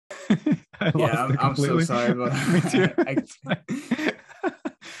I Yeah, lost it I'm so completely. sorry about Me too. that. It's fine.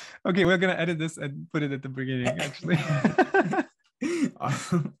 Okay, we're gonna edit this and put it at the beginning, actually.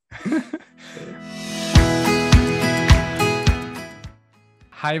 Awesome.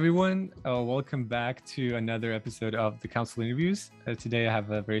 Hi, everyone. Welcome back to another episode of the Council Interviews. Today, I have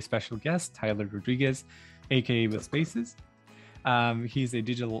a very special guest, Tyler Rodrigues, aka withspaces. He's a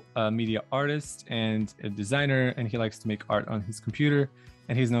digital media artist and a designer, and he likes to make art on his computer.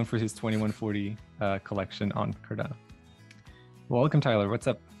 And he's known for his 2140 collection on Cardano. Welcome, Tyler. What's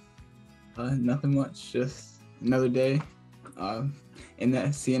up? Nothing much. Just another day in that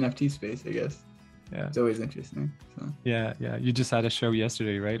CNFT space, I guess. Yeah, it's always interesting. So. Yeah. You just had a show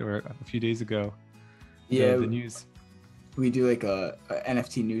yesterday, right? Or a few days ago. Yeah, the news. We do like a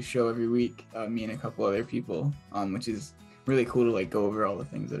NFT news show every week. Me and a couple other people, which is really cool to like go over all the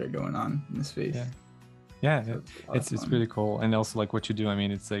things that are going on in the space. Yeah, so it's really cool. And also like what you do. I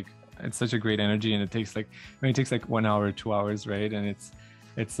mean, it's such a great energy, and it takes like 1 hour, 2 hours, right? And it's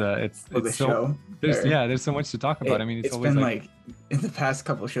so show. There's so much to talk about. I mean, it's always been like in the past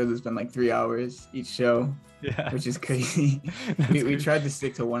couple of shows, it's been like 3 hours each show. Yeah, which is crazy. we tried to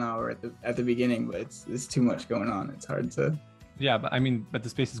stick to 1 hour at the beginning, but it's too much going on. It's hard to. Yeah, but I mean, the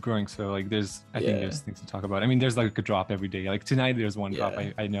space is growing, so like I think there's things to talk about. I mean, there's like a drop every day. Like tonight, there's one drop.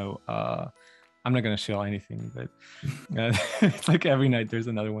 I know. I'm not gonna share anything, but it's like every night there's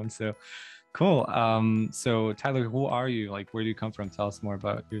another one. So cool. So Tyler, who are you? Like, where do you come from? Tell us more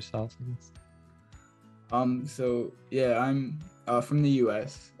about yourself, I guess. So yeah, I'm from the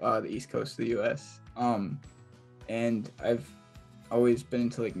U.S., the East Coast of the U.S. And I've always been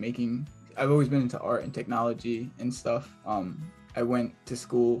into I've always been into art and technology and stuff. I went to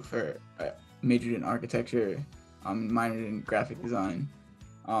school majored in architecture, minored in graphic design.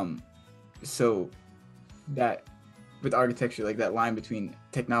 So that with architecture, like that line between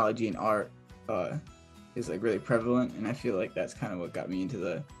technology and art is like really prevalent, and I feel like that's kind of what got me into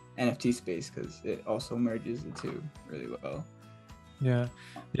the NFT space, because it also merges the two really well. Yeah,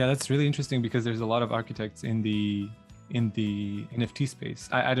 that's really interesting, because there's a lot of architects in the NFT space.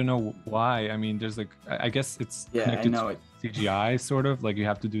 I don't know why. I mean, there's like, I guess it's connected to CGI, sort of like you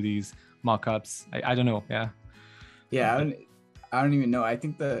have to do these mock-ups. I don't know. I don't even know. I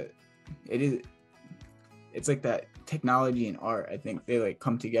think it's like that technology and art. I think they like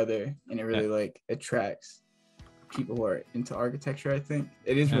come together, and it really like attracts people who are into architecture. I think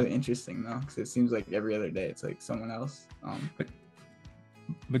it is really interesting though, because it seems like every other day it's like someone else.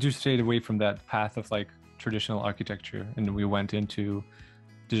 But you stayed away from that path of like traditional architecture, and we went into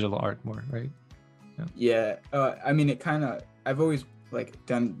digital art more, right? I mean, I've always like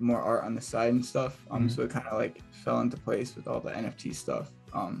done more art on the side and stuff. So it kind of like fell into place with all the NFT stuff.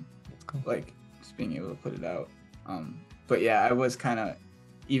 That's cool. Like just being able to put it out. But yeah, I was kind of,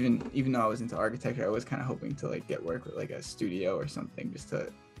 even though I was into architecture, I was kind of hoping to like get work with like a studio or something,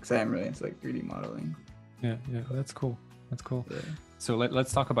 because I am really into like 3D modeling. Yeah, that's cool. Yeah. So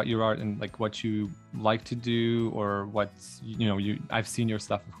let's talk about your art and like what you like to do, or what's, I've seen your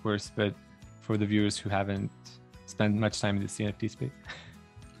stuff, of course, but for the viewers who haven't spent much time in the NFT space.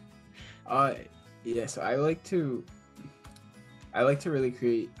 So I like to really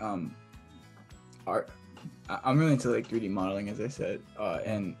create art. I'm really into like 3D modeling, as I said,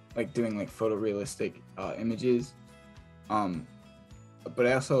 and like doing like photorealistic images. But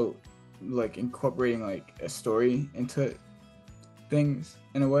I also like incorporating like a story into things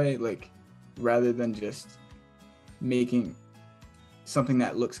in a way, like rather than just making something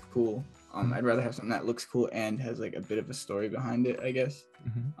that looks cool. I'd rather have something that looks cool and has like a bit of a story behind it, I guess.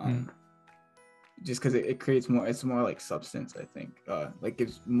 Just because it creates more, it's more like substance, I think, like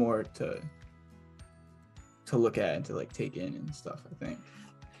gives more to look at and to like take in and stuff, I think.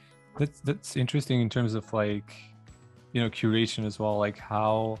 That's interesting in terms of like, curation as well, like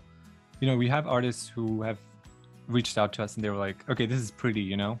how, we have artists who have reached out to us and they were like, okay, this is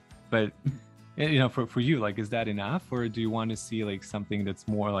pretty, but for you, like, is that enough, or do you want to see like something that's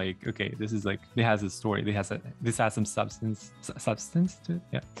more like, okay, this is like, it has a story, this has some substance to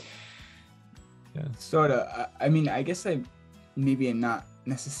it? Yeah, sort of. I mean, I guess I maybe am not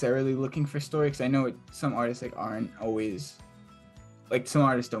necessarily looking for story, because I know some artists like aren't always like, some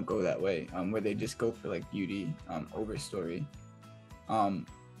artists don't go that way, where they just go for like beauty over story.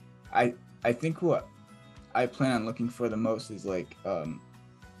 I think what I plan on looking for the most is like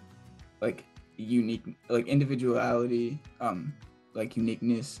unique, like individuality, like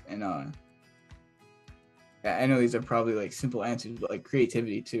uniqueness, and I know these are probably like simple answers, but like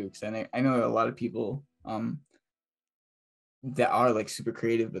creativity too, because I know a lot of people that are like super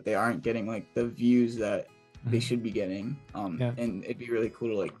creative, but they aren't getting like the views that they should be getting. Yeah. And it'd be really cool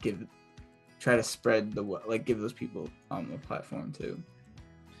to like try to spread give those people a platform too.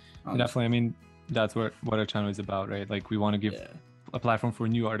 Definitely. I mean, that's what Artano is about, right? Like we want to give a platform for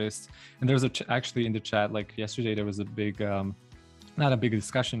new artists. And there's actually in the chat, like yesterday, there was a big, not a big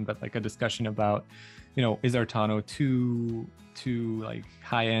discussion, but like a discussion about, you know, is Artano too like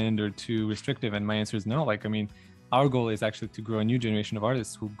high end or too restrictive? And my answer is no. Like, I mean, our goal is actually to grow a new generation of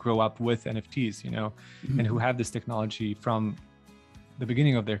artists who grow up with NFTs, you know, and who have this technology from the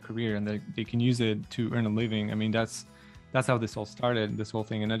beginning of their career, and they can use it to earn a living. I mean, that's how this all started, this whole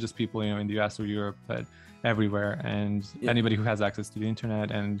thing, and not just people, you know, in the US or Europe, but everywhere. And anybody who has access to the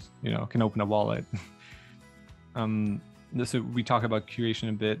internet and, you know, can open a wallet. So we talk about curation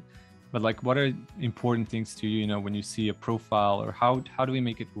a bit, but like, what are important things to you, you know, when you see a profile, or how do we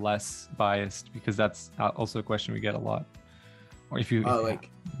make it less biased? Because that's also a question we get a lot. Or if you like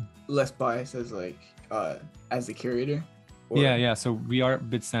less biased as like as the curator. Yeah. So we are a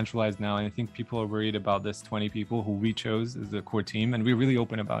bit centralized now, and I think people are worried about this 20 people who we chose as the core team, and we're really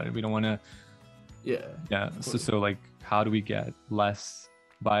open about it. We don't want to. Yeah. So like, how do we get less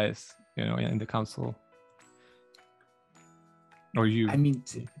bias, you know, in the council? Or you? I mean,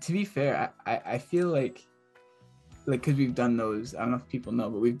 to be fair, I feel like because we've done those. I don't know if people know,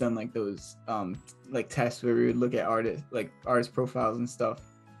 but we've done like those like tests where we would look at artist profiles and stuff,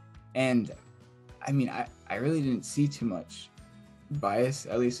 and I mean, I really didn't see too much bias,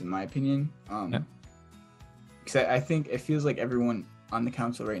 at least in my opinion. Because I think it feels like everyone on the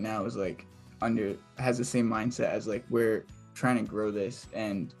council right now is like has the same mindset as like, we're trying to grow this,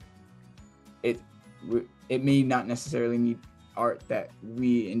 and it may not necessarily need art that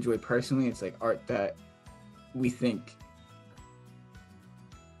we enjoy personally. It's like art that we think,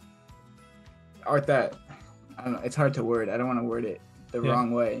 I don't know, it's hard to word. I don't want to word it the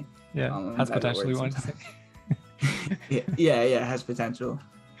wrong way. Has potential, you want to say? yeah, has potential.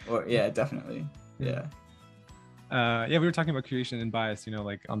 Or definitely. We were talking about curation and bias, you know,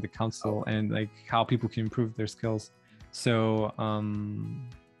 like on the council, and like how people can improve their skills. So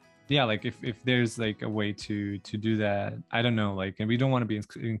like if there's like a way to do that, I don't know, like, and we don't want to be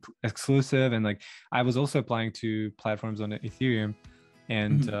exclusive. And like, I was also applying to platforms on Ethereum,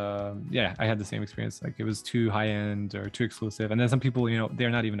 and I had the same experience. Like, it was too high end or too exclusive. And then some people, you know, they're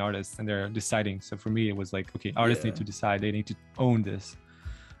not even artists and they're deciding. So for me, it was like, okay, artists need to decide. They need to own this.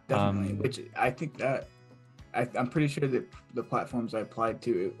 Definitely. Which I think that I'm pretty sure that the platforms I applied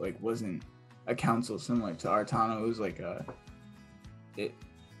to, it like wasn't a council similar to Artano. It was like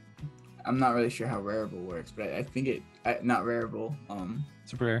I'm not really sure how Rarible works, but I think not Rarible.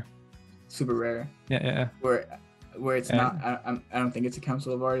 Super rare. Yeah. Where it's not, I don't think it's a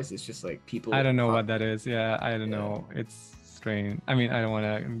council of artists. It's just like people. I don't know what that is. Yeah, I don't know. It's strange. I mean, I don't want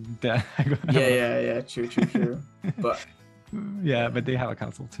to. True. But but they have a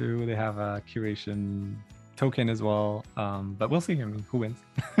council too. They have a curation token as well. But we'll see. I mean, who wins?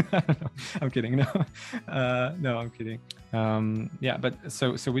 I don't know. I'm kidding. No, I'm kidding. But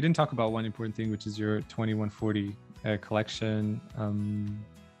so we didn't talk about one important thing, which is your 2140 collection.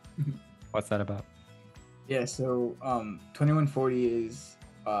 What's that about? Yeah, so 2140 is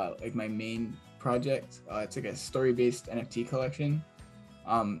like my main project. It's like a story-based NFT collection.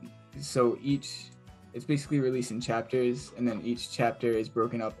 So it's basically released in chapters, and then each chapter is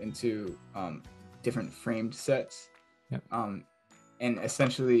broken up into different framed sets. And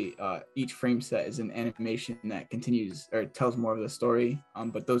essentially each frame set is an animation that continues or tells more of the story,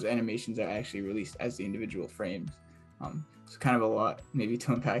 but those animations are actually released as the individual frames. It's kind of a lot maybe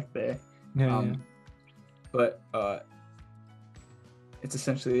to unpack there. But it's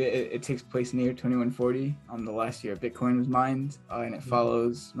essentially, it takes place in the year 2140. The last year Bitcoin was mined, and it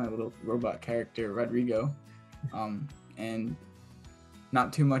follows my little robot character Rodrigo. And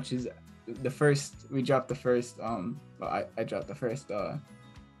not too much is we dropped the first I dropped the first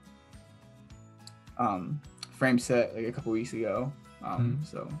frame set like a couple weeks ago.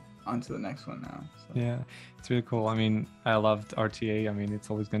 So on to the next one now. So. Yeah, it's really cool. I mean, I loved RTA. I mean, it's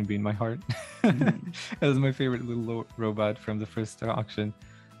always going to be in my heart. It was my favorite little robot from the first auction.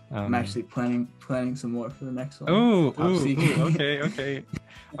 I'm actually planning some more for the next one. Okay.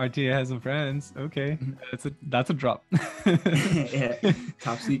 RTA has some friends. Okay, that's a drop.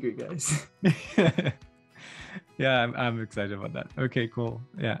 Top secret, guys. Yeah, I'm excited about that. Okay, cool.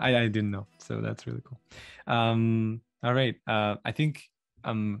 Yeah, I didn't know, so that's really cool. All right. I think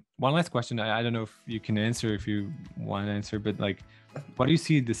one last question. I don't know if you can answer, if you want to answer, but like, what do you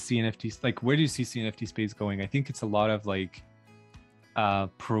see the CNFTs, like, where do you see CNFT space going? I think it's a lot of like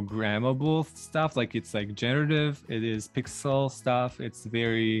programmable stuff. Like, it's like generative, it is pixel stuff, it's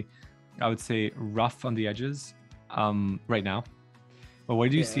very I would say, rough on the edges right now. But where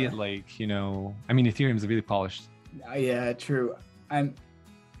do you see it, like, you know, I mean, Ethereum is really polished. Yeah, true.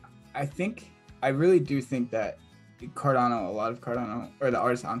 I think I really do think that Cardano, a lot of Cardano, or the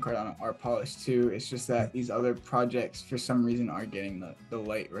artists on Cardano, are polished too. It's just that these other projects for some reason are getting the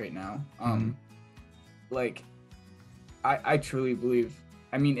light right now. Like I truly believe,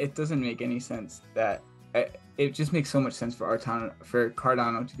 I mean, it doesn't make any sense that it just makes so much sense for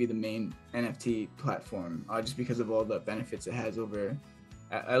Cardano to be the main NFT platform, just because of all the benefits it has over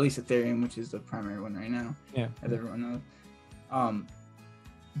at least Ethereum, which is the primary one right now, as everyone knows.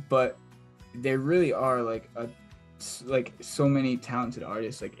 But there really are like so many talented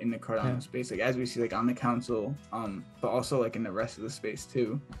artists like in the Cardano space, like as we see like on the council, but also like in the rest of the space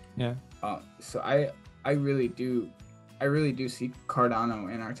too. So I really do see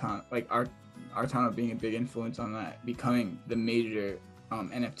Cardano and Artano, like Artano being a big influence on that, becoming the major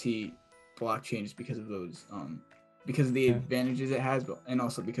NFT blockchain, just because of those because of the advantages it has, but and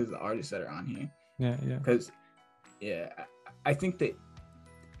also because of the artists that are on here. Because I think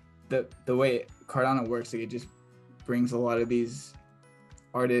that the way Cardano works, like, it just brings a lot of these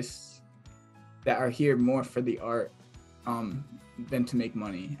artists that are here more for the art than to make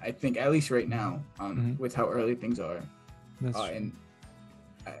money. I think, at least right now, with how early things are. And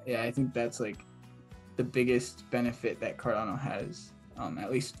I think that's like the biggest benefit that Cardano has,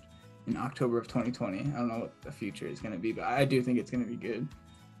 at least in October of 2020. I don't know what the future is going to be, but I do think it's going to be good.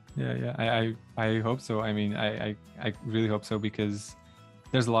 I hope so. I mean, I really hope so, because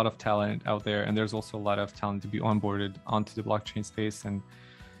there's a lot of talent out there, and there's also a lot of talent to be onboarded onto the blockchain space.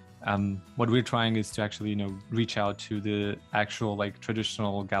 And what we're trying is to actually, you know, reach out to the actual like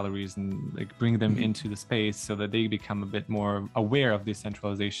traditional galleries and like bring them into the space so that they become a bit more aware of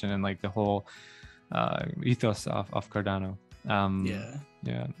decentralization and like the whole ethos of Cardano.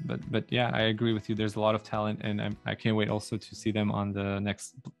 But yeah, I agree with you. There's a lot of talent, and I can't wait also to see them on the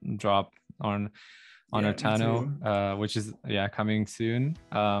next drop on Artano, which is coming soon.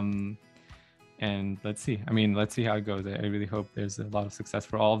 And let's see. I mean, let's see how it goes. I really hope there's a lot of success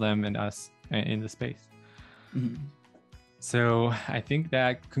for all of them and us in the space. So I think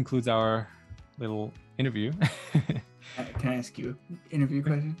that concludes our little interview. Can I ask you an interview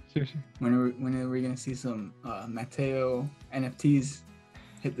question? Sure. When are we gonna see some Matteo NFTs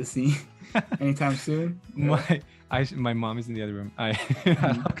hit the scene? Anytime soon? My mom is in the other room. I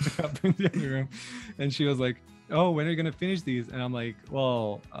locked her up in the other room, and she was like, "Oh, when are you gonna finish these?" And I'm like,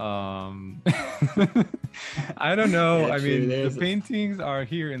 "Well, I don't know. I mean, the paintings are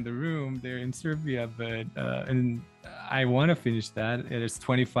here in the room. They're in Serbia, but and I want to finish that. There's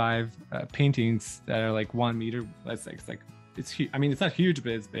 25 paintings that are like 1 meter. That's like it's huge. I mean, it's not huge,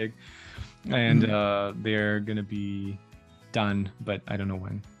 but it's big, and they're gonna be done, but I don't know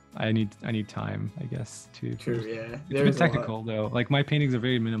when. I need time, I guess, to. True, yeah. It's a bit technical though. Like my paintings are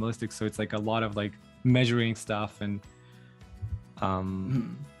very minimalistic, so it's like a lot of like measuring stuff and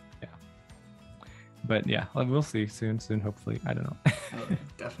but yeah, we'll see soon, hopefully. I don't know.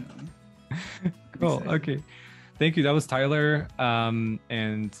 Definitely. Cool. Okay, thank you. That was Tyler,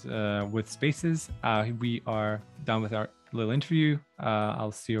 and with Spaces, we are done with our little interview.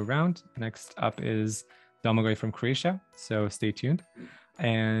 I'll see you around. Next up is Domagoj from Croatia, so stay tuned.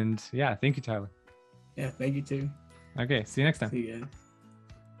 And yeah, thank you, Tyler. Yeah, thank you too. Okay, see you next time. See you guys.